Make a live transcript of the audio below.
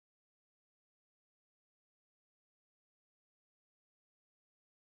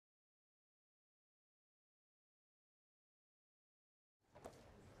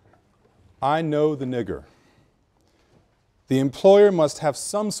I know the nigger. The employer must have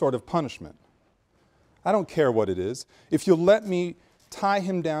some sort of punishment. I don't care what it is. If you'll let me tie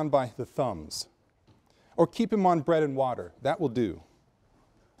him down by the thumbs or keep him on bread and water, that will do.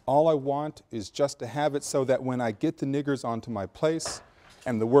 All I want is just to have it so that when I get the niggers onto my place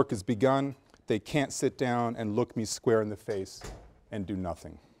and the work is begun, they can't sit down and look me square in the face and do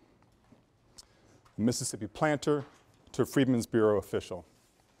nothing. A Mississippi planter to a Freedmen's Bureau official.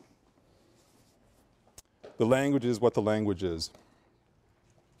 The language is what the language is.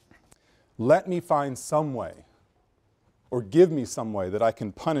 Let me find some way, or give me some way that I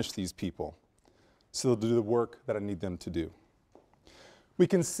can punish these people so they'll do the work that I need them to do. We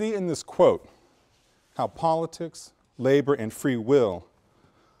can see in this quote how politics, labor, and free will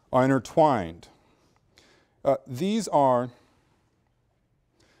are intertwined. These are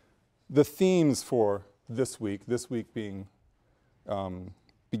the themes for this week being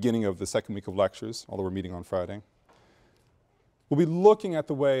beginning of the second week of lectures, although we're meeting on Friday. We'll be looking at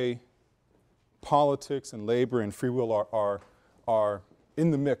the way politics and labor and free will are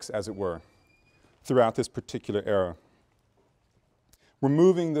in the mix, as it were, throughout this particular era. We're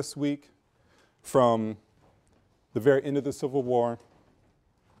moving this week from the very end of the Civil War,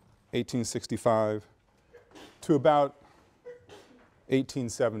 1865, to about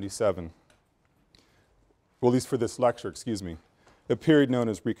 1877, well, at least for this lecture, excuse me, a period known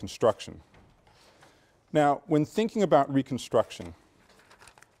as Reconstruction. Now, when thinking about Reconstruction,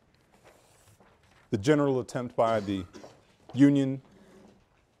 the general attempt by the Union,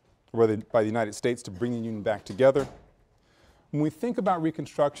 or rather by the United States, to bring the Union back together, when we think about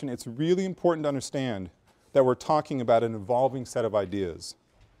Reconstruction, it's really important to understand that we're talking about an evolving set of ideas,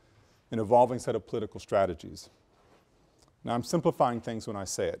 an evolving set of political strategies. Now, I'm simplifying things when I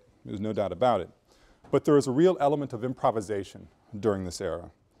say it. There's no doubt about it. But there is a real element of improvisation during this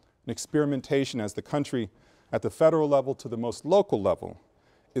era, an experimentation as the country, at the federal level to the most local level,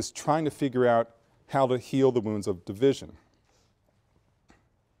 is trying to figure out how to heal the wounds of division.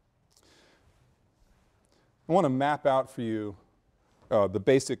 I want to map out for you the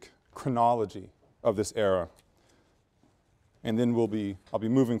basic chronology of this era. And then I'll be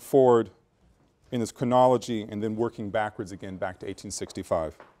moving forward in this chronology and then working backwards again back to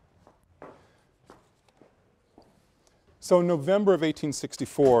 1865. So in November of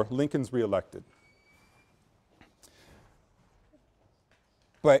 1864, Lincoln's reelected.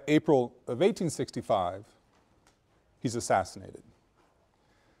 By April of 1865, he's assassinated.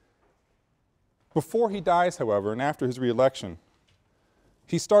 Before he dies, however, and after his reelection,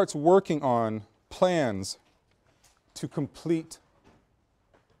 he starts working on plans to complete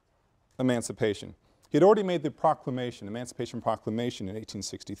emancipation. He had already made the proclamation, Emancipation Proclamation in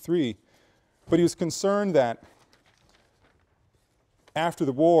 1863, but he was concerned that after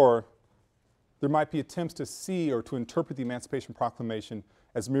the war, there might be attempts to see or to interpret the Emancipation Proclamation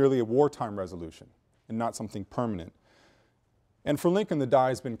as merely a wartime resolution and not something permanent. And for Lincoln, the die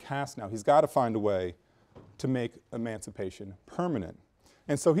has been cast now. He's got to find a way to make emancipation permanent.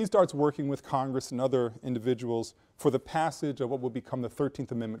 And so he starts working with Congress and other individuals for the passage of what will become the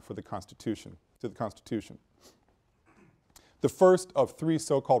 13th Amendment for the Constitution, to the Constitution. The first of three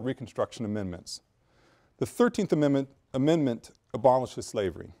so-called Reconstruction amendments. The 13th Amendment abolishes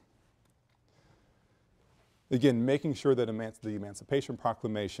slavery. Again, making sure that the Emancipation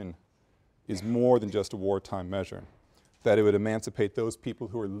Proclamation is more than just a wartime measure, that it would emancipate those people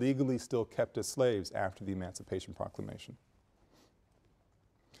who are legally still kept as slaves after the Emancipation Proclamation.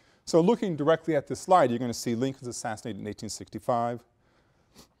 So looking directly at this slide, you're going to see Lincoln's assassinated in 1865.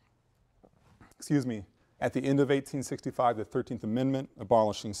 Excuse me, at the end of 1865, the 13th Amendment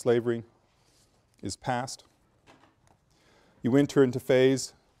abolishing slavery is passed. You enter into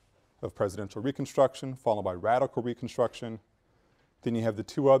phase of presidential Reconstruction, followed by Radical Reconstruction. Then you have the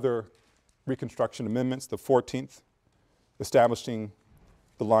two other Reconstruction amendments, the 14th, establishing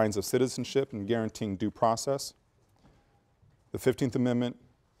the lines of citizenship and guaranteeing due process. The 15th Amendment,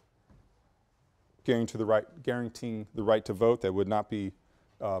 guaranteeing the right to vote that would not be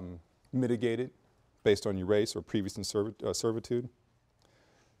mitigated based on your race or previous servitude.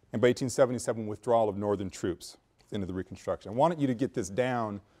 And by 1877, withdrawal of Northern troops into the Reconstruction. I wanted you to get this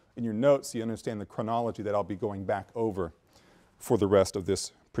down in your notes so you understand the chronology that I'll be going back over for the rest of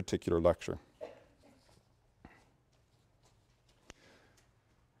this particular lecture.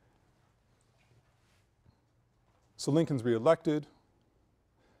 So Lincoln's reelected.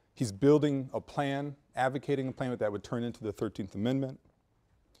 He's building a plan, advocating a plan that would turn into the 13th Amendment,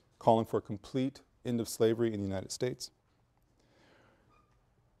 calling for a complete end of slavery in the United States.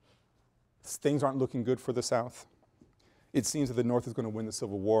 Things aren't looking good for the South. It seems that the North is going to win the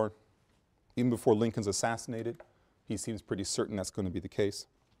Civil War. Even before Lincoln's assassinated, he seems pretty certain that's going to be the case.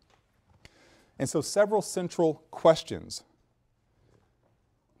 And so several central questions,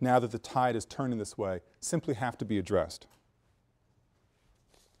 now that the tide is turning this way, simply have to be addressed.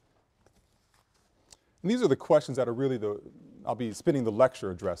 And these are the questions that are really I'll be spending the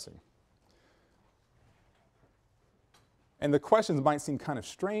lecture addressing. And the questions might seem kind of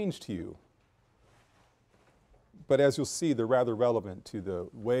strange to you, but as you'll see, they're rather relevant to the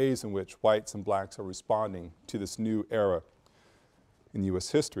ways in which whites and blacks are responding to this new era in U.S.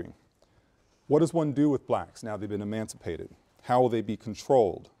 history. What does one do with blacks now they've been emancipated? How will they be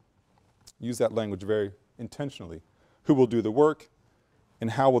controlled? Use that language very intentionally. Who will do the work,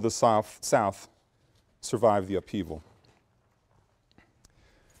 and how will the South survive the upheaval?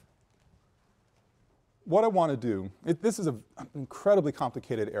 What I want to do, this is an incredibly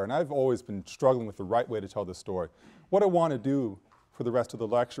complicated era, and I've always been struggling with the right way to tell this story. What I want to do for the rest of the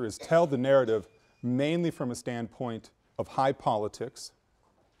lecture is tell the narrative mainly from a standpoint of high politics,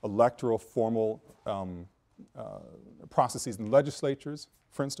 electoral, formal processes in legislatures,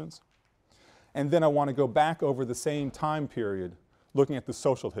 for instance. And then I want to go back over the same time period, looking at the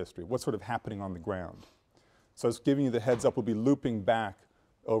social history, what's sort of happening on the ground. So I was giving you the heads up, we'll be looping back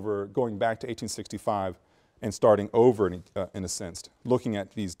going back to 1865 and starting over in a sense, looking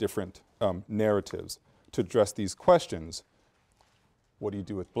at these different narratives to address these questions. What do you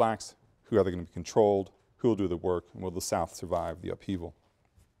do with blacks? Who are they going to be controlled? Who will do the work? And will the South survive the upheaval?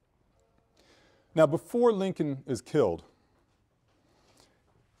 Now, before Lincoln is killed,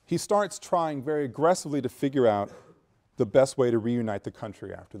 he starts trying very aggressively to figure out the best way to reunite the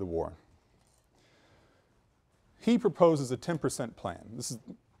country after the war. He proposes a 10% plan. It's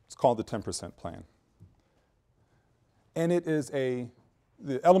called the 10% plan. And it is the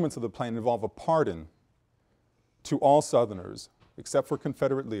elements of the plan involve a pardon to all Southerners, except for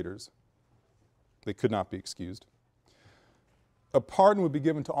Confederate leaders. They could not be excused. A pardon would be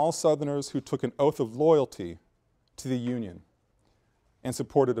given to all Southerners who took an oath of loyalty to the Union and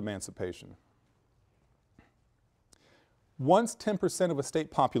supported emancipation. Once 10% of a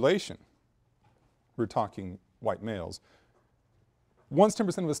state population, we're talking white males, once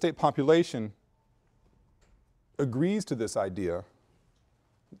 10% of the state population agrees to this idea,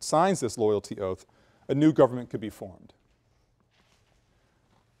 signs this loyalty oath, a new government could be formed.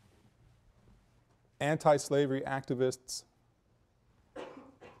 Anti-slavery activists,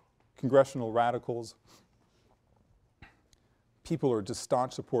 congressional radicals, people who are just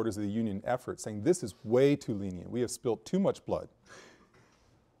staunch supporters of the Union effort, saying this is way too lenient. We have spilled too much blood.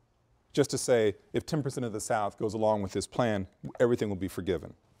 Just to say, if 10% of the South goes along with this plan, everything will be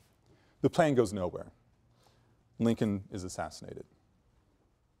forgiven. The plan goes nowhere. Lincoln is assassinated.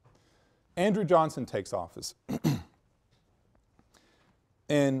 Andrew Johnson takes office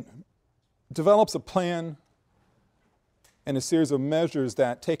and develops a plan and a series of measures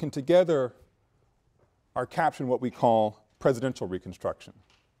that, taken together, are captured in what we call presidential reconstruction.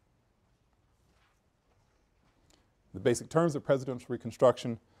 The basic terms of presidential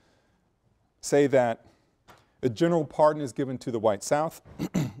reconstruction say that a general pardon is given to the white South,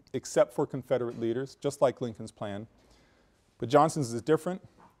 except for Confederate leaders, just like Lincoln's plan. But Johnson's is different.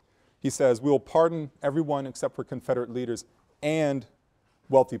 He says, we'll pardon everyone except for Confederate leaders and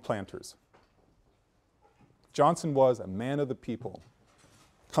wealthy planters. Johnson was a man of the people,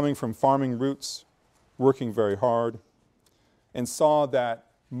 coming from farming roots, working very hard, and saw that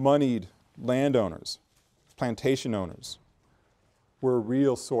moneyed landowners, plantation owners, were a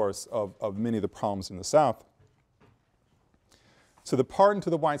real source of many of the problems in the South. So the pardon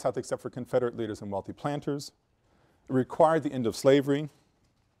to the white South, except for Confederate leaders and wealthy planters, required the end of slavery,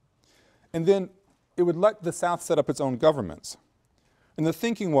 and then it would let the South set up its own governments. And the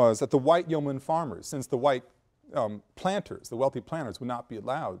thinking was that the white yeoman farmers, since the white planters, the wealthy planters, would not be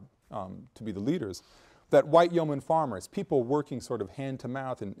allowed to be the leaders, that white yeoman farmers, people working sort of hand to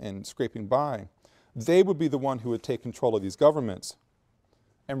mouth and scraping by, they would be the one who would take control of these governments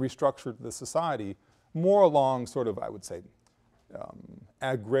and restructure the society more along sort of, I would say,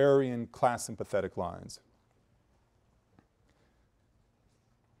 agrarian, class sympathetic lines.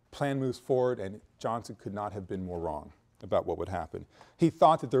 Plan moves forward, and Johnson could not have been more wrong about what would happen. He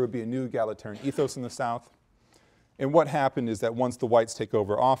thought that there would be a new egalitarian ethos in the South, and what happened is that once the whites take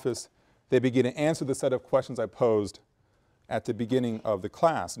over office, they begin to answer the set of questions I posed at the beginning of the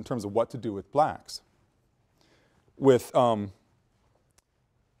class in terms of what to do with blacks, with a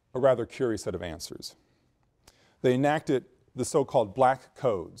rather curious set of answers. They enacted the so-called black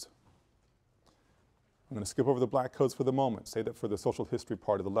codes. I'm going to skip over the black codes for the moment, say that for the social history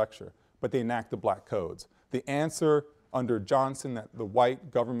part of the lecture, but they enact the black codes. The answer under Johnson that the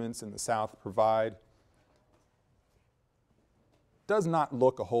white governments in the South provide does not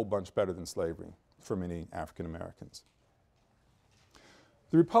look a whole bunch better than slavery for many African Americans.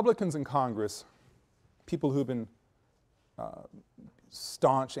 The Republicans in Congress, people who've been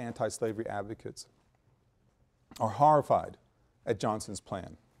staunch anti-slavery advocates, are horrified at Johnson's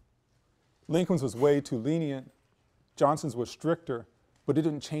plan. Lincoln's was way too lenient, Johnson's was stricter, but it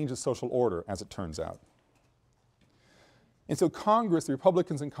didn't change the social order, as it turns out. And so Congress, the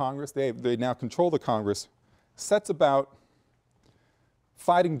Republicans in Congress, they now control the Congress, sets about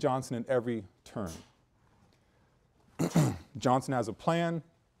fighting Johnson at every turn. Johnson has a plan,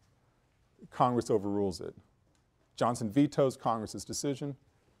 Congress overrules it. Johnson vetoes Congress's decision,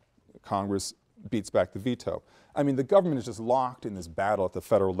 Congress beats back the veto. I mean, the government is just locked in this battle at the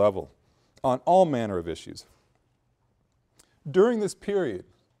federal level on all manner of issues. During this period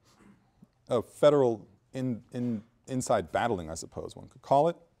of federal inside battling, I suppose one could call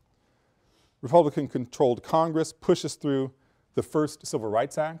it, Republican-controlled Congress pushes through the first Civil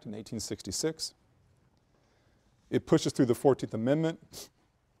Rights Act in 1866. It pushes through the 14th Amendment,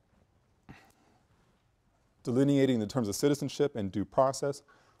 delineating the terms of citizenship and due process.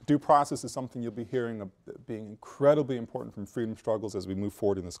 Due process is something you'll be hearing being incredibly important from freedom struggles as we move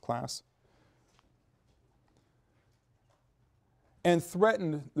forward in this class. And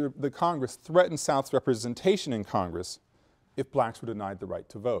the Congress threatened South's representation in Congress if blacks were denied the right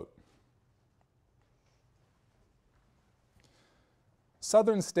to vote.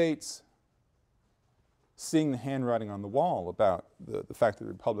 Southern states, seeing the handwriting on the wall about the fact that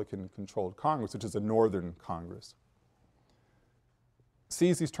the Republican-controlled Congress, which is a northern Congress,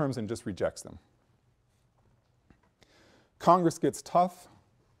 sees these terms and just rejects them. Congress gets tough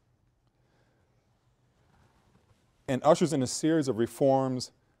and ushers in a series of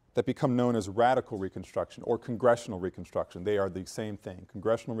reforms that become known as Radical Reconstruction or Congressional Reconstruction. They are the same thing,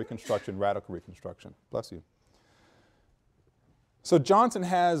 Congressional Reconstruction, Radical Reconstruction. Bless you. So Johnson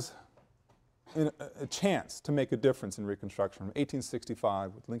has a chance to make a difference in Reconstruction from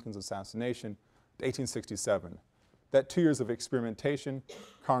 1865 with Lincoln's assassination to 1867. That 2 years of experimentation,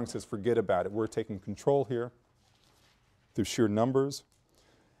 Congress says forget about it. We're taking control here through sheer numbers,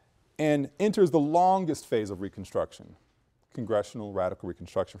 and enters the longest phase of Reconstruction, Congressional Radical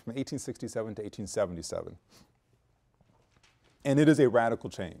Reconstruction, from 1867 to 1877. And it is a radical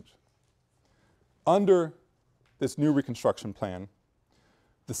change. Under this new Reconstruction plan,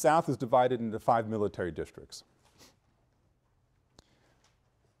 the South is divided into 5 military districts.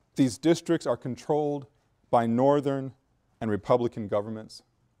 These districts are controlled by Northern and Republican governments.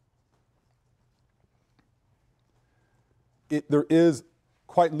 There is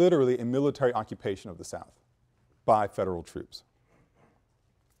quite literally a military occupation of the South by federal troops.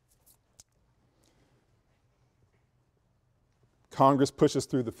 Congress pushes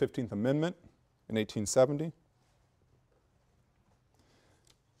through the 15th Amendment in 1870,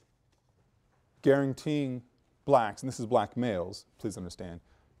 guaranteeing blacks, and this is black males, please understand,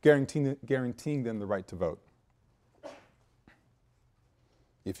 guaranteeing them the right to vote.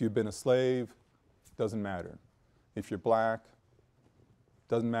 If you've been a slave, doesn't matter. If you're black,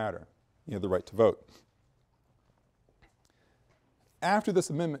 doesn't matter. You have the right to vote. After this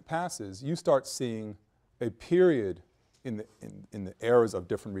amendment passes, you start seeing a period in the eras of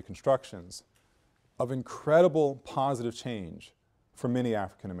different reconstructions of incredible positive change for many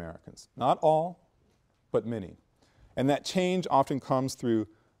African Americans. Not all, but many. And that change often comes through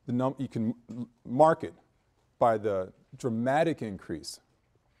you can mark it by the dramatic increase.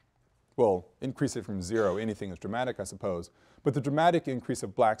 Well, increase it from zero, anything is dramatic, I suppose, but the dramatic increase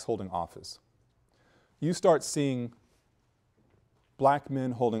of blacks holding office. You start seeing black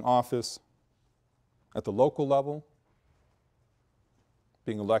men holding office at the local level,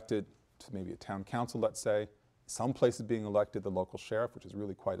 being elected to maybe a town council, let's say, some places being elected the local sheriff, which is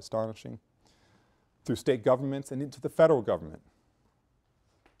really quite astonishing, through state governments and into the federal government,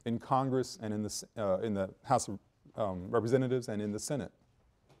 in Congress and in the House of Representatives and in the Senate.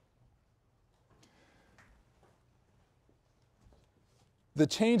 The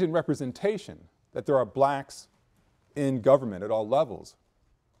change in representation, that there are blacks in government at all levels,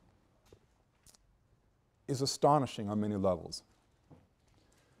 is astonishing on many levels.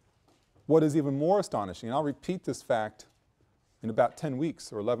 What is even more astonishing, and I'll repeat this fact in about 10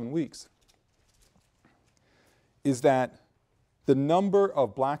 weeks or 11 weeks, is that the number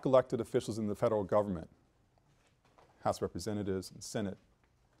of black elected officials in the federal government, House of Representatives and Senate,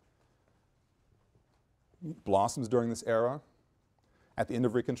 blossoms during this era. At the end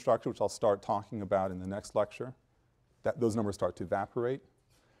of Reconstruction, which I'll start talking about in the next lecture, those numbers start to evaporate.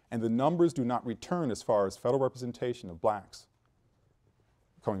 And the numbers do not return as far as federal representation of blacks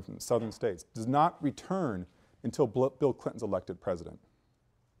coming from the southern states, does not return until Bill Clinton's elected president.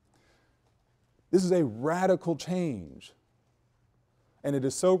 This is a radical change. And it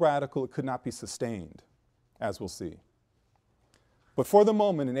is so radical it could not be sustained, as we'll see. But for the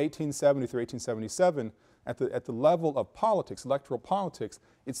moment, in 1870 through 1877, at the level of politics, electoral politics,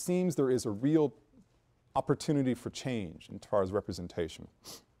 it seems there is a real opportunity for change as far as representation.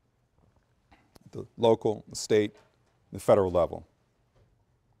 At the local, the state, the federal level.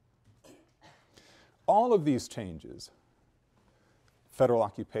 All of these changes, federal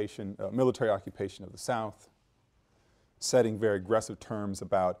occupation, military occupation of the South, setting very aggressive terms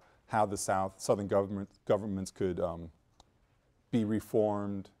about how the Southern governments could be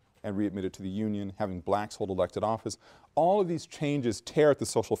reformed and readmitted to the Union, having blacks hold elected office. All of these changes tear at the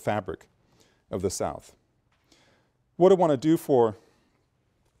social fabric of the South. What I want to do for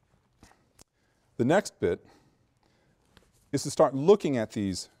the next bit is to start looking at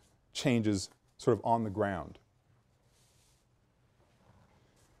these changes sort of on the ground,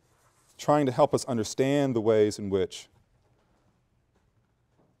 trying to help us understand the ways in which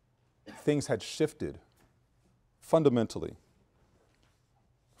things had shifted fundamentally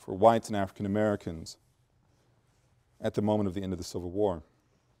for whites and African Americans at the moment of the end of the Civil War.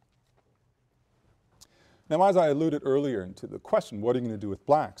 Now, as I alluded earlier to the question, what are you going to do with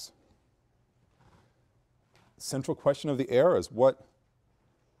blacks? The central question of the era is what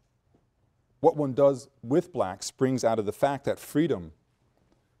one does with blacks springs out of the fact that freedom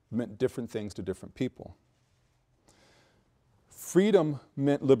meant different things to different people. Freedom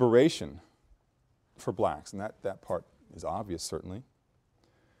meant liberation for blacks, and that part is obvious, certainly.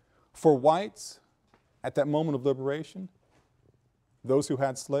 For whites, at that moment of liberation, those who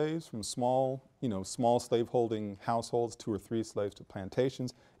had slaves from small slaveholding households, 2 or 3 slaves to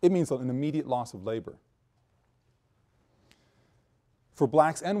plantations, it means an immediate loss of labor. For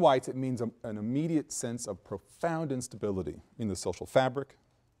blacks and whites, it means an immediate sense of profound instability in the social fabric.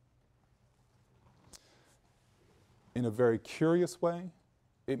 In a very curious way,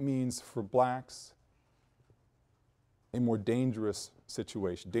 it means for blacks a more dangerous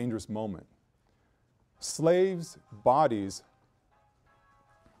situation, dangerous moment. Slaves' bodies,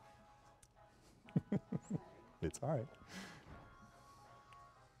 it's all right.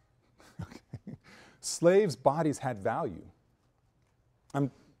 Okay. Slaves' bodies had value,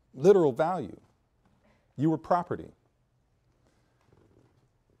 literal value. You were property.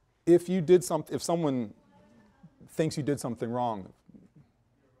 If someone thinks you did something wrong,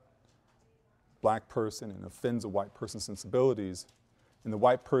 black person, and offends a white person's sensibilities, and the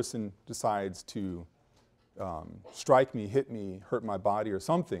white person decides to strike me, hit me, hurt my body or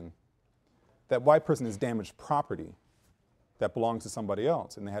something, that white person has damaged property that belongs to somebody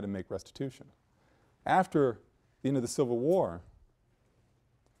else, and they had to make restitution. After the end of the Civil War,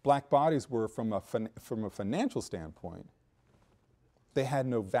 black bodies were, from a financial standpoint, they had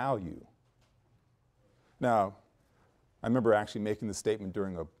no value. Now, I remember actually making the statement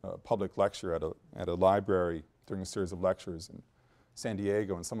during a public lecture at a library during a series of lectures in San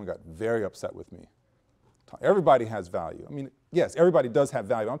Diego, and someone got very upset with me. Everybody has value. I mean, yes, everybody does have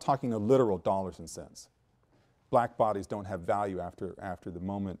value. I'm talking in literal dollars and cents. Black bodies don't have value after the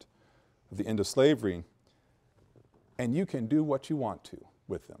moment of the end of slavery, and you can do what you want to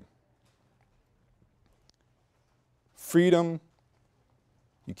with them. Freedom,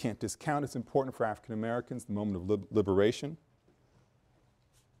 you can't discount. It's important for African Americans, the moment of liberation.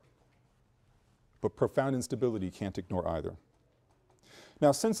 But profound instability you can't ignore either.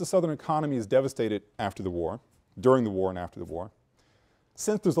 Now, since the Southern economy is devastated after the war, during the war and after the war,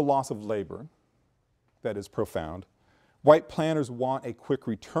 since there's a loss of labor that is profound, white planters want a quick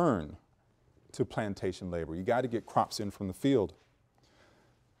return to plantation labor. You got to get crops in from the field.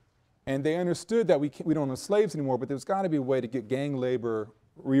 And they understood that we don't have slaves anymore, but there's got to be a way to get gang labor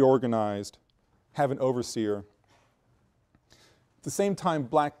reorganized, have an overseer. At the same time,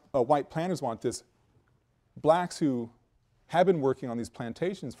 white planters want this. Blacks who have been working on these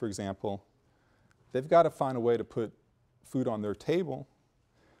plantations, for example, they've got to find a way to put food on their table,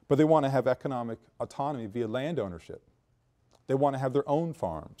 but they want to have economic autonomy via land ownership. They want to have their own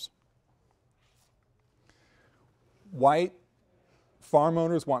farms. White farm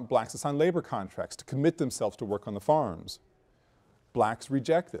owners want blacks to sign labor contracts to commit themselves to work on the farms. Blacks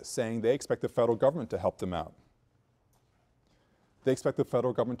reject this, saying they expect the federal government to help them out. They expect the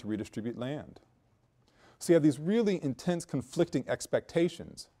federal government to redistribute land. So you have these really intense conflicting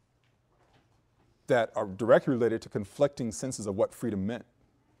expectations that are directly related to conflicting senses of what freedom meant.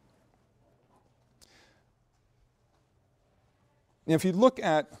 Now, if you look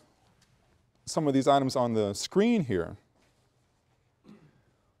at some of these items on the screen here,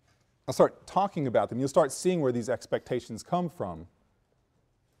 I'll start talking about them. You'll start seeing where these expectations come from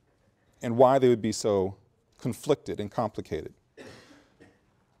and why they would be so conflicted and complicated.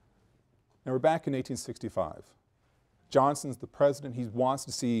 Now we're back in 1865. Johnson's the president. He wants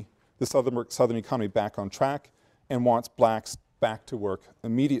to see the Southern economy back on track and wants blacks back to work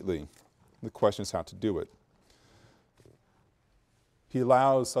immediately. The question is how to do it. He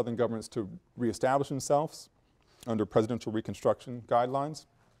allows Southern governments to reestablish themselves under presidential Reconstruction guidelines.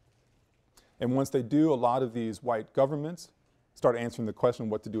 And once they do, a lot of these white governments start answering the question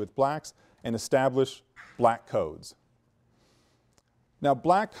what to do with blacks and establish black codes. Now,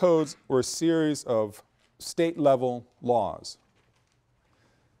 black codes were a series of state-level laws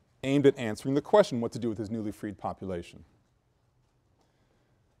aimed at answering the question what to do with his newly freed population.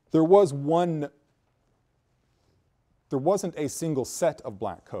 There wasn't a single set of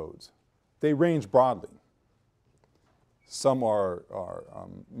black codes. They range broadly. Some are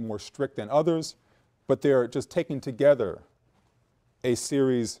more strict than others, but they're just taking together a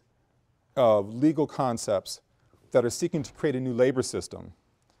series of legal concepts that are seeking to create a new labor system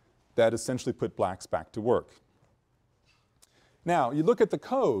that essentially put blacks back to work. Now, you look at the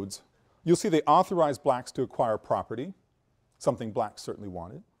codes, you'll see they authorize blacks to acquire property, something blacks certainly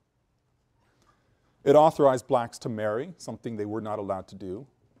wanted. It authorized blacks to marry, something they were not allowed to do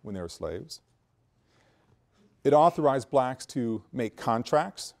when they were slaves. It authorized blacks to make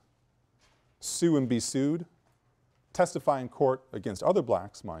contracts, sue and be sued, testify in court against other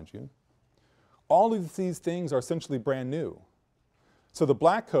blacks, mind you. All of these things are essentially brand new. So the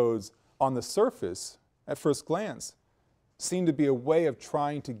black codes, on the surface, at first glance, seem to be a way of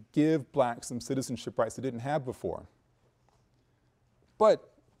trying to give blacks some citizenship rights they didn't have before.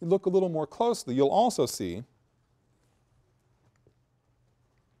 But you look a little more closely, you'll also see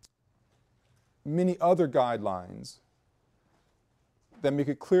many other guidelines that make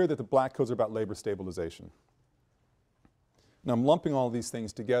it clear that the black codes are about labor stabilization. Now, I'm lumping all these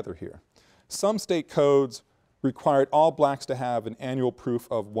things together here. Some state codes required all blacks to have an annual proof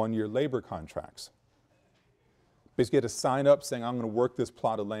of one-year labor contracts. Basically, you had to sign up saying, I'm going to work this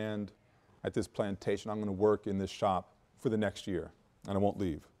plot of land at this plantation, I'm going to work in this shop for the next year, and I won't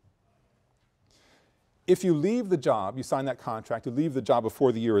leave. If you leave the job, you sign that contract, you leave the job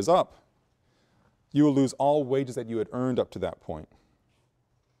before the year is up, you will lose all wages that you had earned up to that point.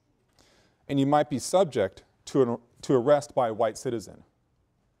 And you might be subject to arrest by a white citizen.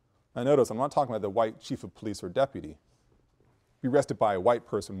 Now notice, I'm not talking about the white chief of police or deputy. Be arrested by a white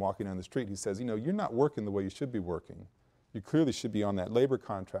person walking down the street. He says, you know, you're not working the way you should be working. You clearly should be on that labor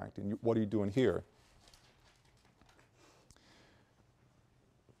contract, and what are you doing here?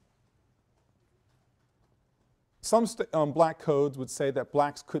 Some black codes would say that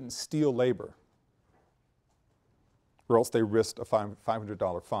blacks couldn't steal labor, or else they risked a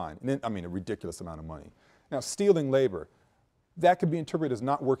 $500 fine. And then, I mean, a ridiculous amount of money. Now, stealing labor, that could be interpreted as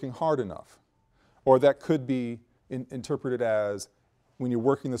not working hard enough, or that could be interpreted as, when you're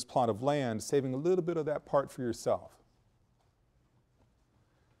working this plot of land, saving a little bit of that part for yourself.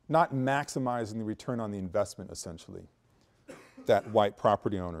 Not maximizing the return on the investment, essentially, that white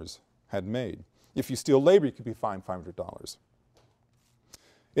property owners had made. If you steal labor, you could be fined $500.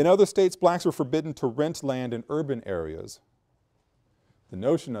 In other states, blacks were forbidden to rent land in urban areas. The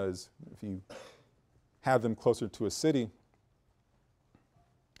notion is, if you have them closer to a city,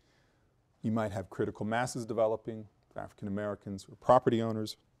 you might have critical masses developing, African Americans or property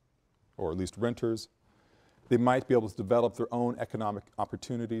owners, or at least renters. They might be able to develop their own economic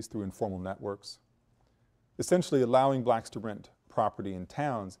opportunities through informal networks. Essentially, allowing blacks to rent property in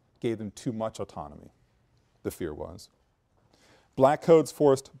towns gave them too much autonomy, the fear was. Black codes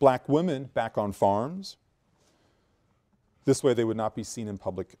forced black women back on farms. This way they would not be seen in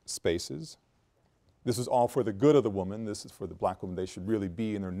public spaces. This was all for the good of the woman. This is for the black woman. They should really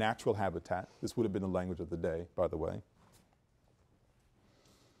be in their natural habitat. This would have been the language of the day, by the way.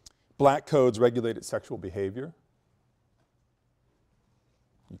 Black codes regulated sexual behavior.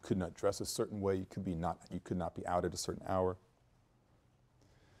 You could not dress a certain way. You could not be out at a certain hour.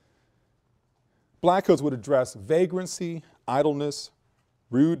 Black codes would address vagrancy, idleness,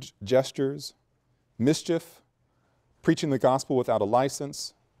 rude gestures, mischief, preaching the gospel without a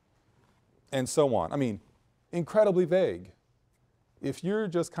license, and so on. I mean, incredibly vague. If you're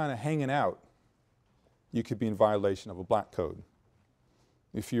just kind of hanging out, you could be in violation of a black code.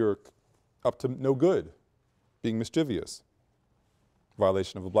 If you're up to no good, being mischievous,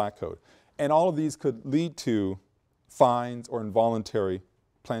 violation of a black code. And all of these could lead to fines or involuntary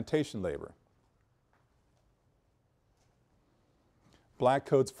plantation labor. Black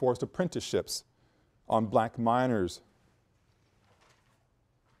codes forced apprenticeships on black minors,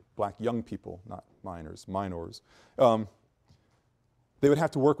 black young people, not minors, minors. They would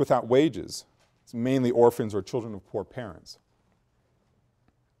have to work without wages. It's mainly orphans or children of poor parents.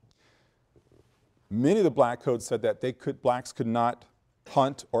 Many of the black codes said that blacks could not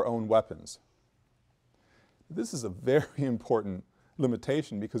hunt or own weapons. This is a very important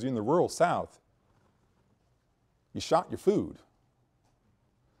limitation because you're in the rural South. You shot your food.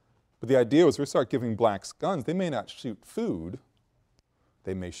 But the idea was we start giving blacks guns, they may not shoot food,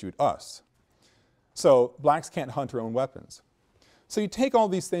 they may shoot us. So blacks can't hunt or own weapons. So you take all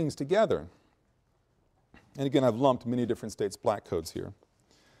these things together, and again I've lumped many different states' black codes here.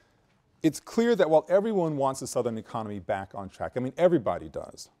 It's clear that while everyone wants the Southern economy back on track, I mean everybody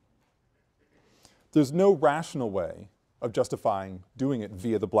does, there's no rational way of justifying doing it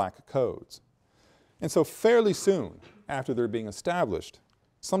via the black codes. And so fairly soon after they're being established,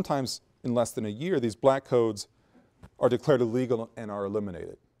 sometimes in less than a year, these black codes are declared illegal and are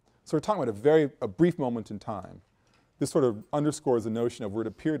eliminated. So we're talking about a brief moment in time. This sort of underscores the notion of we're at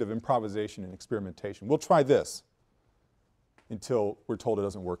a period of improvisation and experimentation. We'll try this until we're told it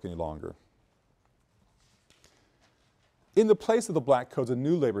doesn't work any longer. In the place of the black codes, a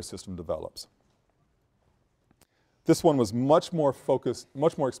new labor system develops. This one was much more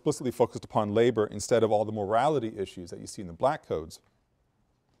explicitly focused upon labor instead of all the morality issues that you see in the black codes.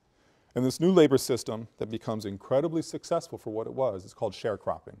 And this new labor system that becomes incredibly successful for what it was is called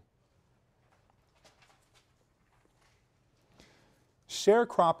sharecropping.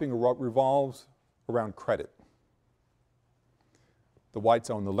 Sharecropping revolves around credit. The whites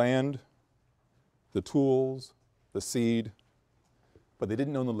own the land, the tools, the seed, but they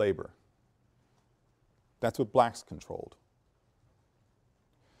didn't own the labor. That's what blacks controlled.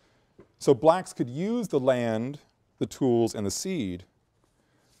 So blacks could use the land, the tools, and the seed,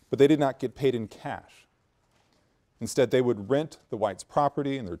 but they did not get paid in cash. Instead, they would rent the whites'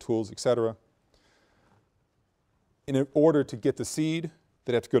 property and their tools, etc. In order to get the seed,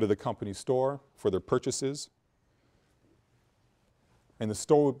 they'd have to go to the company store for their purchases. And the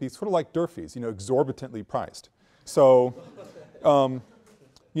store would be sort of like Durfee's, exorbitantly priced. So,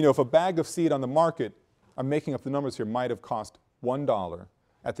 if a bag of seed on the market, I'm making up the numbers here, might have cost $1.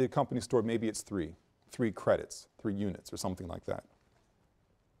 At the company store, maybe it's 3 credits, 3 units or something like that.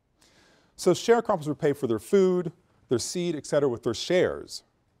 So sharecroppers would pay for their food, their seed, etc. with their shares,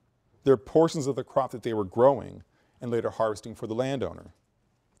 their portions of the crop that they were growing and later harvesting for the landowner.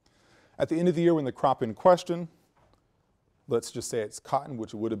 At the end of the year when the crop in question, let's just say it's cotton,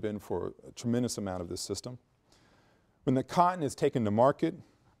 which it would have been for a tremendous amount of this system. When the cotton is taken to market,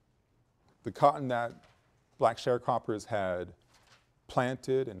 the cotton that black sharecroppers had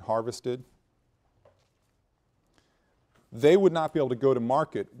planted and harvested, they would not be able to go to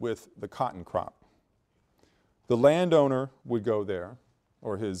market with the cotton crop. The landowner would go there,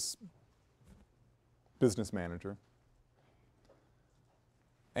 or his business manager,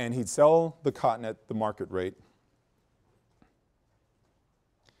 and he'd sell the cotton at the market rate,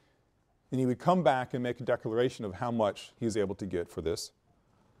 and he would come back and make a declaration of how much he was able to get for this,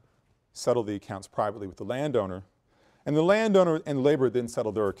 settle the accounts privately with the landowner, and the landowner and the laborer then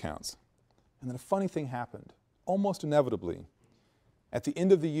settled their accounts. And then a funny thing happened. Almost inevitably, at the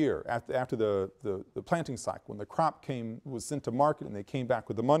end of the year, after the planting cycle, when the crop was sent to market and they came back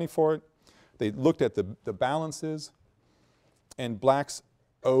with the money for it, they looked at the balances, and blacks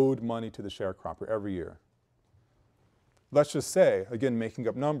owed money to the sharecropper every year. Let's just say, again making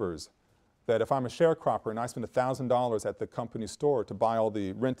up numbers, that if I'm a sharecropper and I spend $1,000 at the company store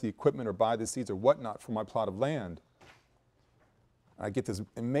to rent the equipment or buy the seeds or whatnot for my plot of land, I get this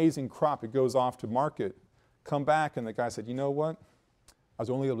amazing crop, it goes off to market, come back and the guy said, you know what, I was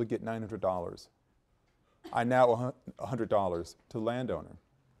only able to get $900. I now owe $100 to the landowner.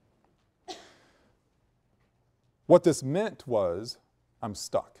 What this meant was, I'm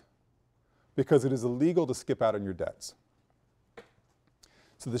stuck, because it is illegal to skip out on your debts.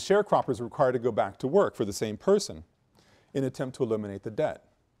 So the sharecroppers are required to go back to work for the same person in an attempt to eliminate the debt.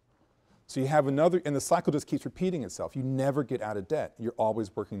 So you have another, and the cycle just keeps repeating itself. You never get out of debt. You're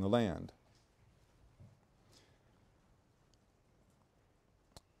always working the land.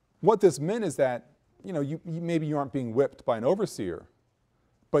 What this meant is that, maybe you aren't being whipped by an overseer,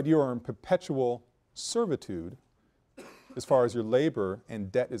 but you are in perpetual servitude as far as your labor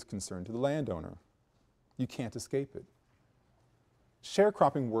and debt is concerned to the landowner. You can't escape it.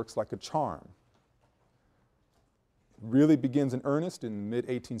 Sharecropping works like a charm. It really begins in earnest in the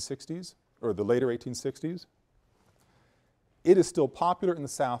mid-1860s, or the later 1860s. It is still popular in the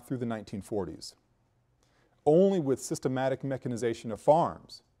South through the 1940s. only with systematic mechanization of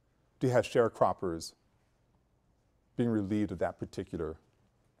farms do you have sharecroppers being relieved of that particular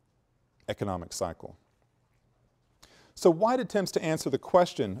economic cycle. So wide attempts to answer the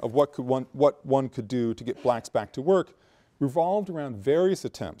question of what one could do to get blacks back to work revolved around various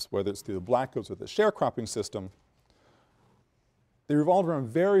attempts, whether it's through the black codes or the sharecropping system. They revolved around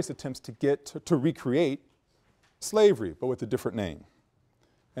various attempts to recreate slavery, but with a different name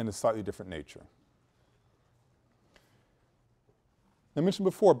and a slightly different nature. I mentioned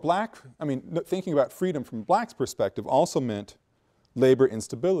before, thinking about freedom from blacks' perspective also meant labor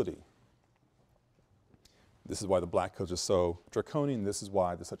instability. This is why the black codes are so draconian. This is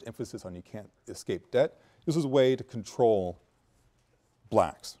why there's such emphasis on you can't escape debt. This was a way to control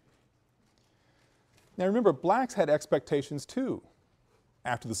blacks. Now remember, blacks had expectations too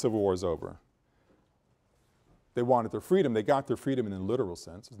after the Civil War is over. They wanted their freedom. They got their freedom in a literal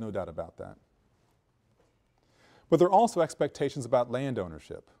sense. There's no doubt about that. But there are also expectations about land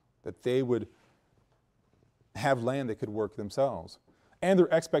ownership, that they would have land they could work themselves. And there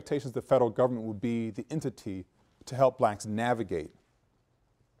are expectations the federal government would be the entity to help blacks navigate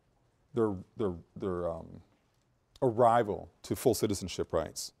their arrival to full citizenship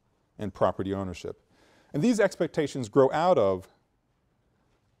rights and property ownership. And these expectations grow out of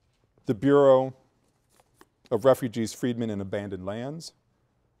the Bureau of Refugees, Freedmen, and Abandoned Lands,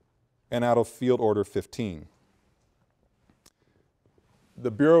 and out of Field Order 15.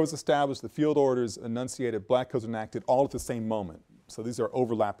 The Bureau was established, the field orders enunciated, black codes enacted all at the same moment. So these are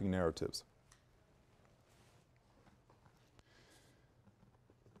overlapping narratives.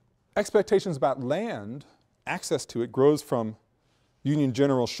 Expectations about land, access to it, grows from Union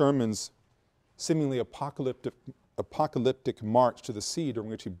General Sherman's seemingly apocalyptic march to the sea, during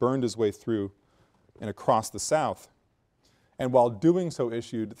which he burned his way through and across the South, and while doing so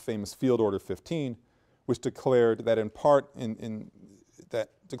issued the famous Field Order 15, which declared that in part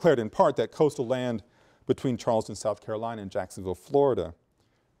that coastal land between Charleston, South Carolina, and Jacksonville, Florida,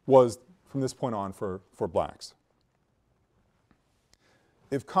 was from this point on for blacks.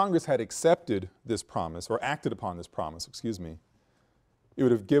 If Congress had accepted this promise, or acted upon this promise, excuse me, it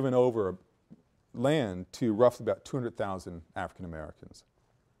would have given over land to roughly about 200,000 African Americans.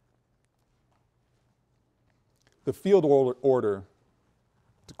 The Field Order,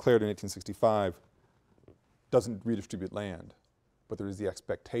 declared in 1865, doesn't redistribute land, but there is the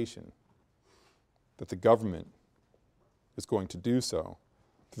expectation that the government is going to do so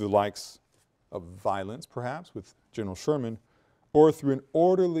through the likes of violence, perhaps, with General Sherman, or through an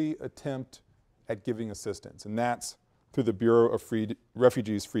orderly attempt at giving assistance, and that's through the Bureau of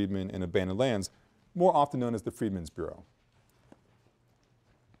Refugees, Freedmen, and Abandoned Lands, more often known as the Freedmen's Bureau.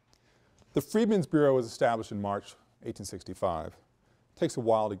 The Freedmen's Bureau was established in March 1865. It takes a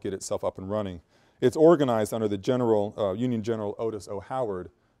while to get itself up and running. It's organized under the Union General Otis O. Howard.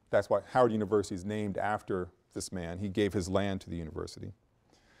 That's why Howard University is named after this man. He gave his land to the university.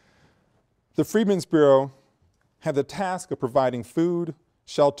 The Freedmen's Bureau had the task of providing food,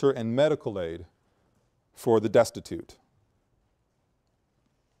 shelter, and medical aid for the destitute.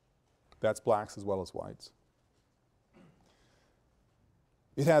 That's blacks as well as whites.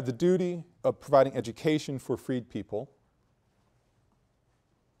 It had the duty of providing education for freed people.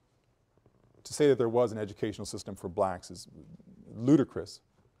 To say that there was an educational system for blacks is ludicrous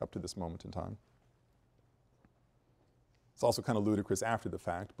up to this moment in time. It's also kind of ludicrous after the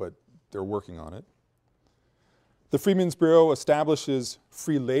fact, but they're working on it. The Freedmen's Bureau establishes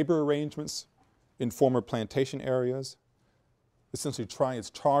free labor arrangements in former plantation areas. Essentially it's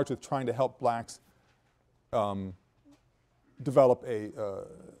charged with trying to help blacks develop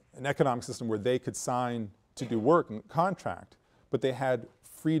an economic system where they could sign to do work and contract, but they had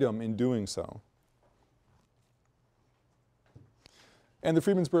freedom in doing so. And the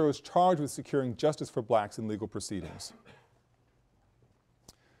Freedmen's Bureau is charged with securing justice for blacks in legal proceedings.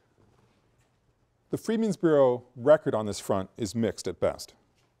 The Freedmen's Bureau record on this front is mixed at best.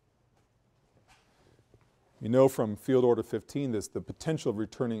 You know from Field Order 15 the potential of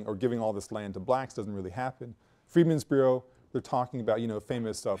returning or giving all this land to blacks doesn't really happen. Freedmen's Bureau, they're talking about,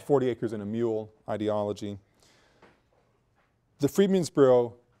 famous 40 acres and a mule ideology. The Freedmen's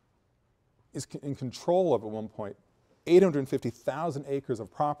Bureau is in control of, at one point, 850,000 acres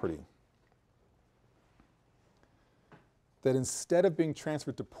of property that, instead of being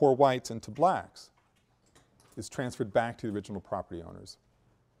transferred to poor whites and to blacks, is transferred back to the original property owners.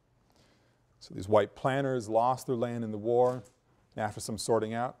 So these white planters lost their land in the war, and after some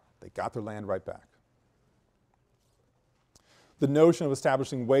sorting out, they got their land right back. The notion of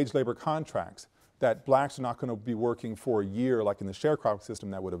establishing wage labor contracts, that blacks are not going to be working for a year like in the sharecropping system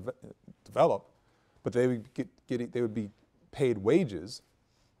that would have developed, but they would be paid wages.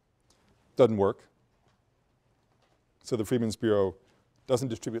 Doesn't work. So the Freedmen's Bureau doesn't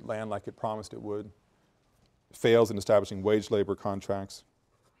distribute land like it promised it would, fails in establishing wage labor contracts.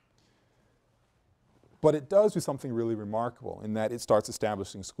 But it does do something really remarkable in that it starts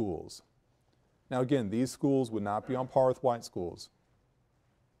establishing schools. Now again, these schools would not be on par with white schools,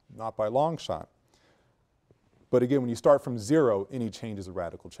 not by a long shot. But again, when you start from zero, any change is a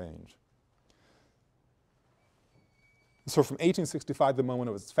radical change. So from 1865, the moment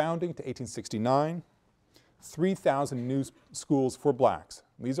of its founding, to 1869, 3,000 new schools for blacks,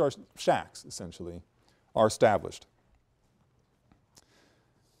 these are shacks essentially, are established.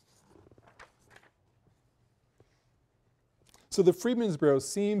 So the Freedmen's Bureau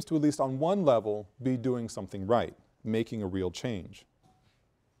seems to, at least on one level, be doing something right, making a real change.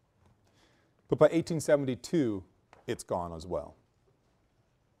 But by 1872, it's gone as well.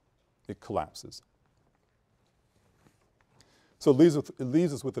 It collapses. So it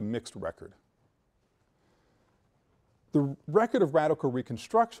leaves us with a mixed record. The record of radical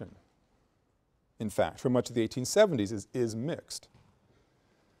reconstruction, in fact, for much of the 1870s is mixed.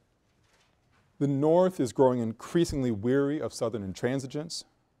 The North is growing increasingly weary of Southern intransigence,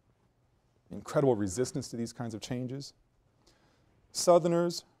 incredible resistance to these kinds of changes.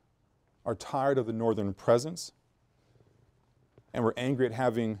 Southerners are tired of the Northern presence, and we're angry at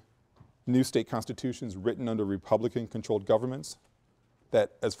having new state constitutions written under Republican-controlled governments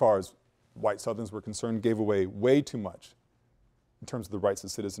that, as far as white Southerners were concerned, gave away way too much in terms of the rights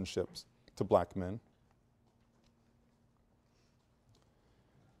of citizenship to black men.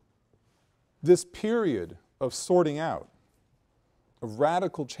 This period of sorting out, of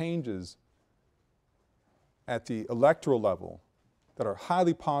radical changes at the electoral level that are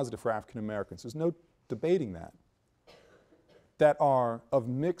highly positive for African Americans, there's no debating that are of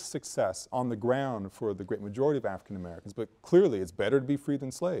mixed success on the ground for the great majority of African Americans, but clearly it's better to be free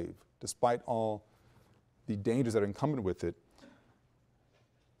than slave, despite all the dangers that are incumbent with it.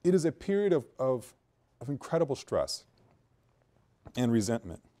 It is a period of incredible stress and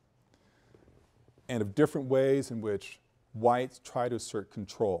resentment, and of different ways in which whites try to assert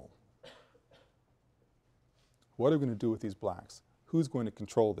control. What are we going to do with these blacks? Who's going to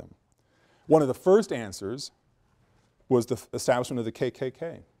control them? One of the first answers was the establishment of the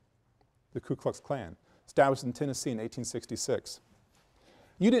KKK, the Ku Klux Klan, established in Tennessee in 1866.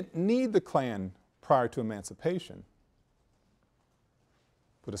 You didn't need the Klan prior to emancipation,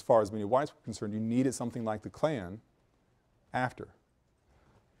 but as far as many whites were concerned, you needed something like the Klan after.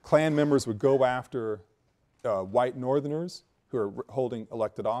 Klan members would go after white Northerners who are holding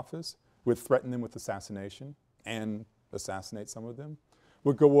elected office, would threaten them with assassination and assassinate some of them,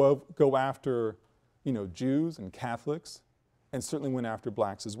 would go after Jews and Catholics, and certainly went after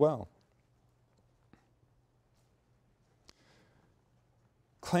blacks as well.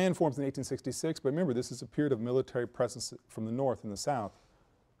 Klan forms in 1866, but remember, this is a period of military presence from the North and the South,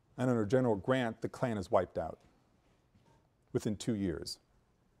 and under General Grant, the Klan is wiped out within 2 years.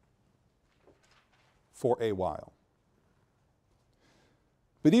 For a while.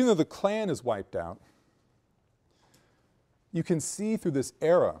 But even though the Klan is wiped out, you can see through this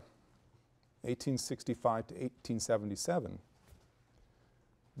era, 1865 to 1877,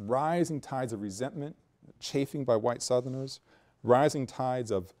 rising tides of resentment, chafing by white Southerners, rising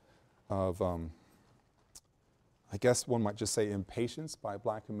tides of I guess one might just say impatience by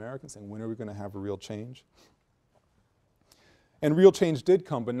black Americans, saying, when are we going to have a real change? And real change did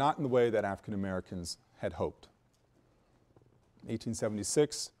come, but not in the way that African Americans had hoped.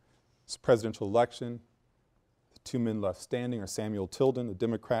 1876, it's a presidential election. The two men left standing are Samuel Tilden, a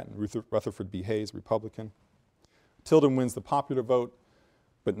Democrat, and Rutherford B. Hayes, a Republican. Tilden wins the popular vote,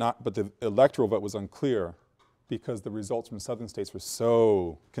 but the electoral vote was unclear because the results from southern states were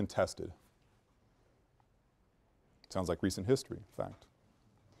so contested. Sounds like recent history, in fact.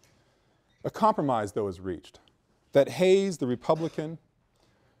 A compromise, though, is reached. That Hayes, the Republican,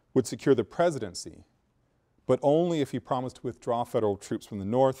 would secure the presidency, but only if he promised to withdraw federal troops from the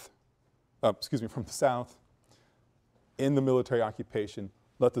North, from the South, in the military occupation,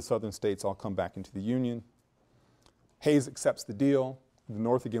 let the southern states all come back into the Union. Hayes accepts the deal. The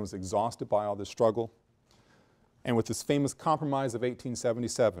North again was exhausted by all this struggle. And with this famous compromise of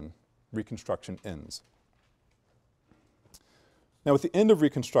 1877, Reconstruction ends. Now, with the end of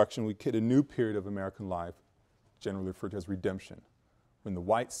Reconstruction, we hit a new period of American life, generally referred to as redemption. When the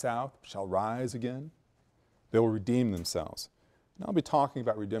white South shall rise again, they will redeem themselves. And I'll be talking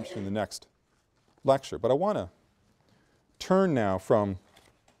about redemption in the next lecture, but I want to turn now from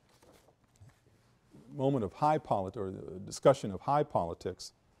a moment of high politics, or the discussion of high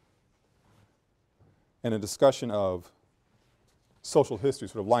politics, and a discussion of social history,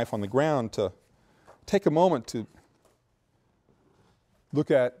 sort of life on the ground, to take a moment to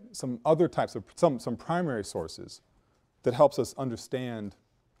look at some other types of, some primary sources that helps us understand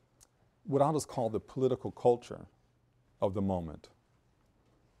what I'll just call the political culture of the moment.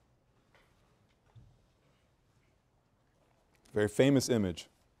 Very famous image,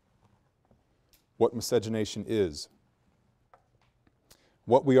 what miscegenation is,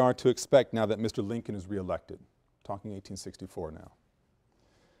 what we are to expect now that Mr. Lincoln is reelected, talking 1864 now.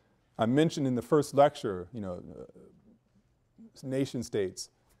 I mentioned in the first lecture, nation states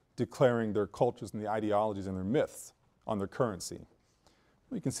declaring their cultures and the ideologies and their myths on their currency.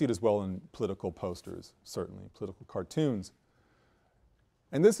 You can see it as well in political posters, certainly, political cartoons.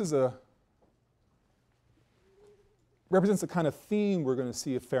 And this is represents a kind of theme we're going to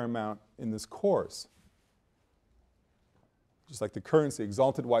see a fair amount in this course. Just like the currency,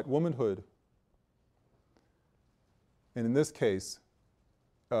 exalted white womanhood, and in this case,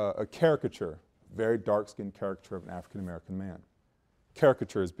 a caricature, very dark-skinned caricature of an African-American man.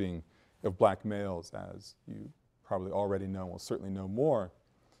 Caricature as being of black males, as you probably already know, will certainly know more,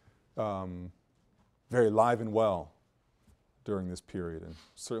 very alive and well during this period, and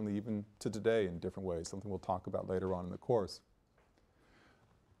certainly even to today in different ways, something we'll talk about later on in the course.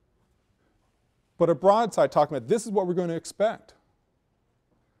 But a broadside talking about this is what we're going to expect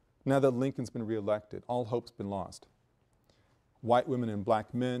now that Lincoln's been reelected. All hope's been lost. White women and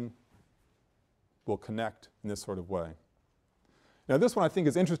black men will connect in this sort of way. Now this one I think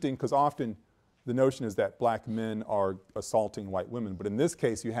is interesting because often the notion is that black men are assaulting white women, but in this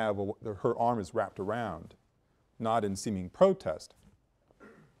case you have her arm is wrapped around, not in seeming protest.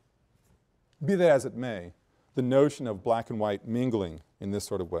 Be that as it may, the notion of black and white mingling in this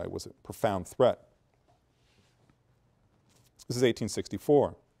sort of way was a profound threat. This is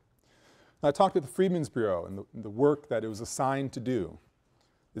 1864. Now, I talked about the Freedmen's Bureau and the work that it was assigned to do.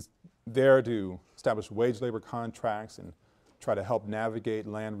 It's there to establish wage labor contracts and try to help navigate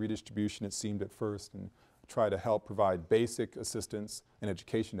land redistribution, it seemed at first, and try to help provide basic assistance and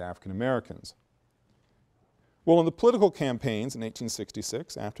education to African Americans. Well, in the political campaigns in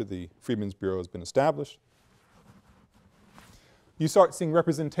 1866, after the Freedmen's Bureau has been established, you start seeing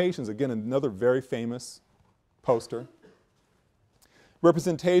representations, again another very famous poster,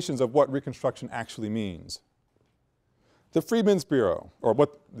 representations of what Reconstruction actually means. The Freedmen's Bureau, or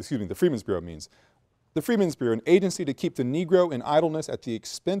the Freedmen's Bureau means, the Freedmen's Bureau, an agency to keep the Negro in idleness at the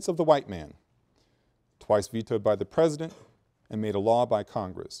expense of the white man, twice vetoed by the President and made a law by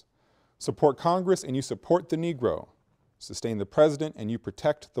Congress. Support Congress and you support the Negro. Sustain the President and you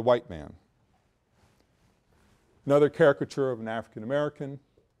protect the white man. Another caricature of an African American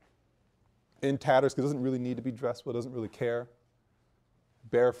in tatters, because it doesn't really need to be dressed well, doesn't really care.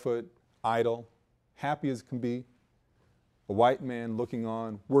 Barefoot, idle, happy as can be. A white man looking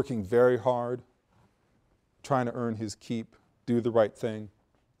on, working very hard, trying to earn his keep, do the right thing.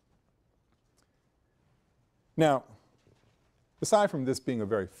 Now, aside from this being a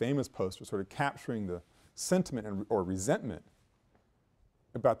very famous poster, sort of capturing the sentiment or resentment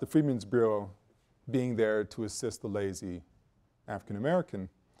about the Freedmen's Bureau being there to assist the lazy African American,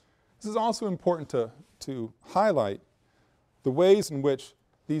 this is also important to highlight the ways in which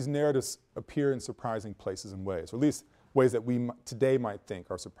these narratives appear in surprising places and ways, or at least ways that we today might think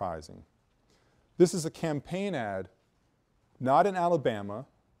are surprising. This is a campaign ad, not in Alabama,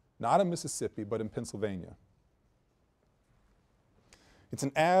 not in Mississippi, but in Pennsylvania. It's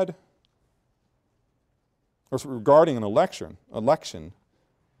an ad regarding an election in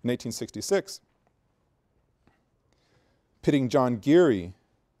 1866, pitting John Geary,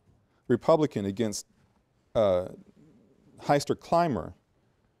 Republican, against Heister Clymer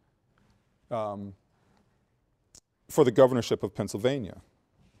for the governorship of Pennsylvania.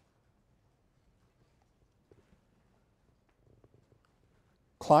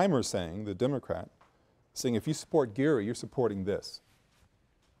 Clymer saying, the Democrat, saying if you support Geary, you're supporting this.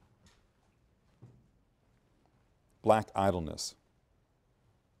 Black idleness.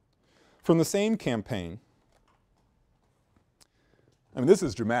 From the same campaign, I mean this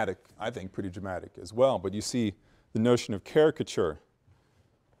is dramatic, I think pretty dramatic as well, but you see the notion of caricature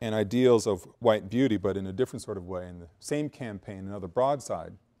and ideals of white beauty, but in a different sort of way in the same campaign, another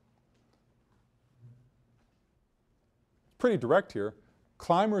broadside. Pretty direct here.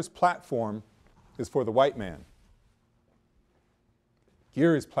 Clymer's platform is for the white man.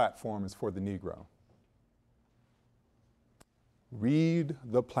 Geary's platform is for the Negro. Read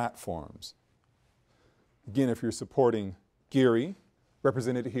the platforms. Again, if you're supporting Geary,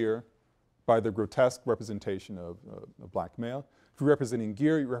 represented here by the grotesque representation of a black male. If you're representing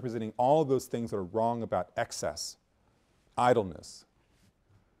gear, you're representing all of those things that are wrong about excess, idleness,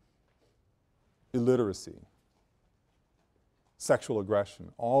 illiteracy, sexual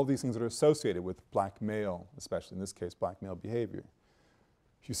aggression, all these things that are associated with black male, especially in this case, black male behavior.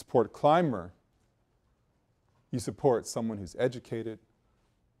 If you support a climber, you support someone who's educated,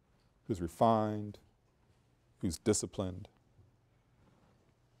 who's refined, who's disciplined.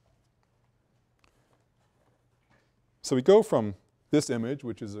 So we go from this image,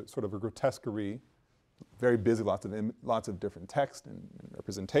 which is a sort of a grotesquerie, very busy, lots of different text and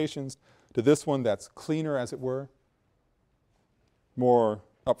representations, to this one that's cleaner, as it were, more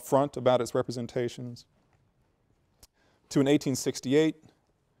upfront about its representations, to an 1868.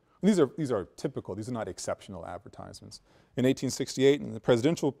 These are typical, these are not exceptional advertisements. In 1868, in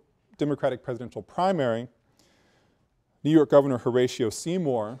the Democratic presidential primary, New York Governor Horatio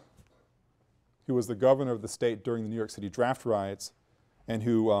Seymour, who was the governor of the state during the New York City draft riots and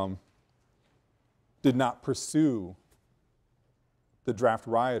who did not pursue the draft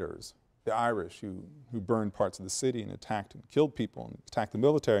rioters, the Irish who burned parts of the city and attacked and killed people and attacked the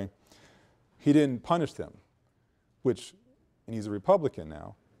military, he didn't punish them, and he's a Republican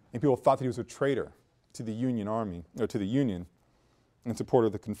now, and people thought that he was a traitor to the Union Army, or to the Union, in support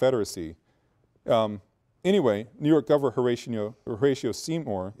of the Confederacy. Anyway, New York Governor Horatio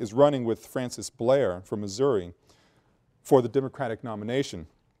Seymour is running with Francis Blair from Missouri for the Democratic nomination.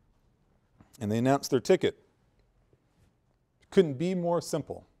 And they announced their ticket. Couldn't be more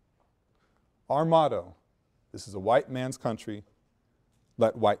simple. Our motto, this is a white man's country,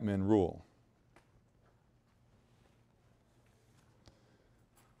 let white men rule.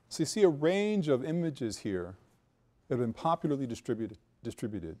 So you see a range of images here that have been popularly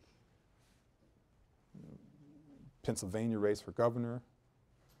distributed. Pennsylvania race for governor,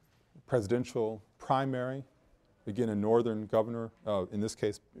 presidential primary, again a northern governor, in this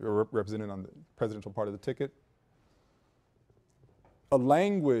case represented on the presidential part of the ticket. A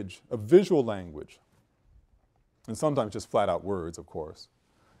language, a visual language, and sometimes just flat out words, of course,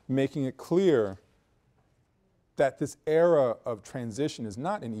 making it clear that this era of transition is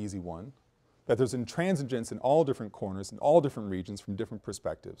not an easy one, that there's intransigence in all different corners, in all different regions from different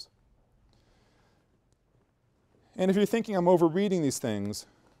perspectives. And if you're thinking I'm overreading these things,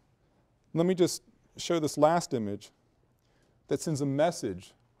 let me just show this last image that sends a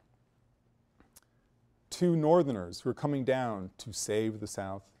message to Northerners who are coming down to save the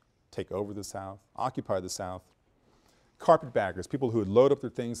South, take over the South, occupy the South. Carpetbaggers, people who would load up their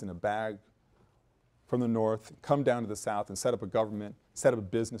things in a bag from the North, come down to the South and set up a government, set up a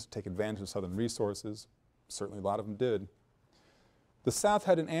business to take advantage of Southern resources. Certainly a lot of them did. The South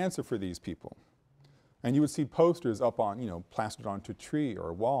had an answer for these people. And you would see posters up on, plastered onto a tree or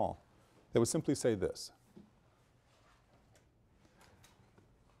a wall that would simply say this.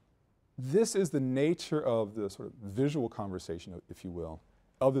 This is the nature of the sort of visual conversation, if you will,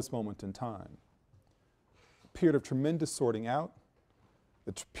 of this moment in time. A period of tremendous sorting out,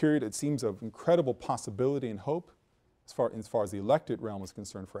 a period, it seems, of incredible possibility and hope as far as the elected realm is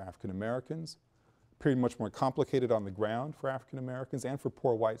concerned for African Americans, a period much more complicated on the ground for African Americans and for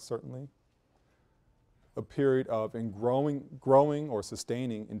poor whites, certainly. A period of growing or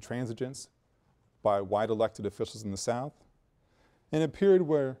sustaining intransigence by white elected officials in the South, and a period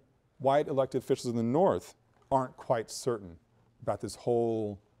where white elected officials in the North aren't quite certain about this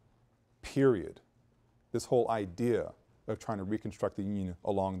whole period, this whole idea of trying to reconstruct the Union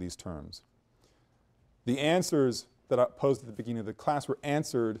along these terms. The answers that I posed at the beginning of the class were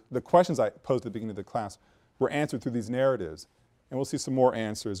answered, the questions I posed at the beginning of the class were answered through these narratives, and we'll see some more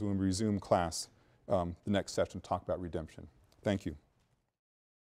answers when we resume class the next session to talk about redemption. Thank you.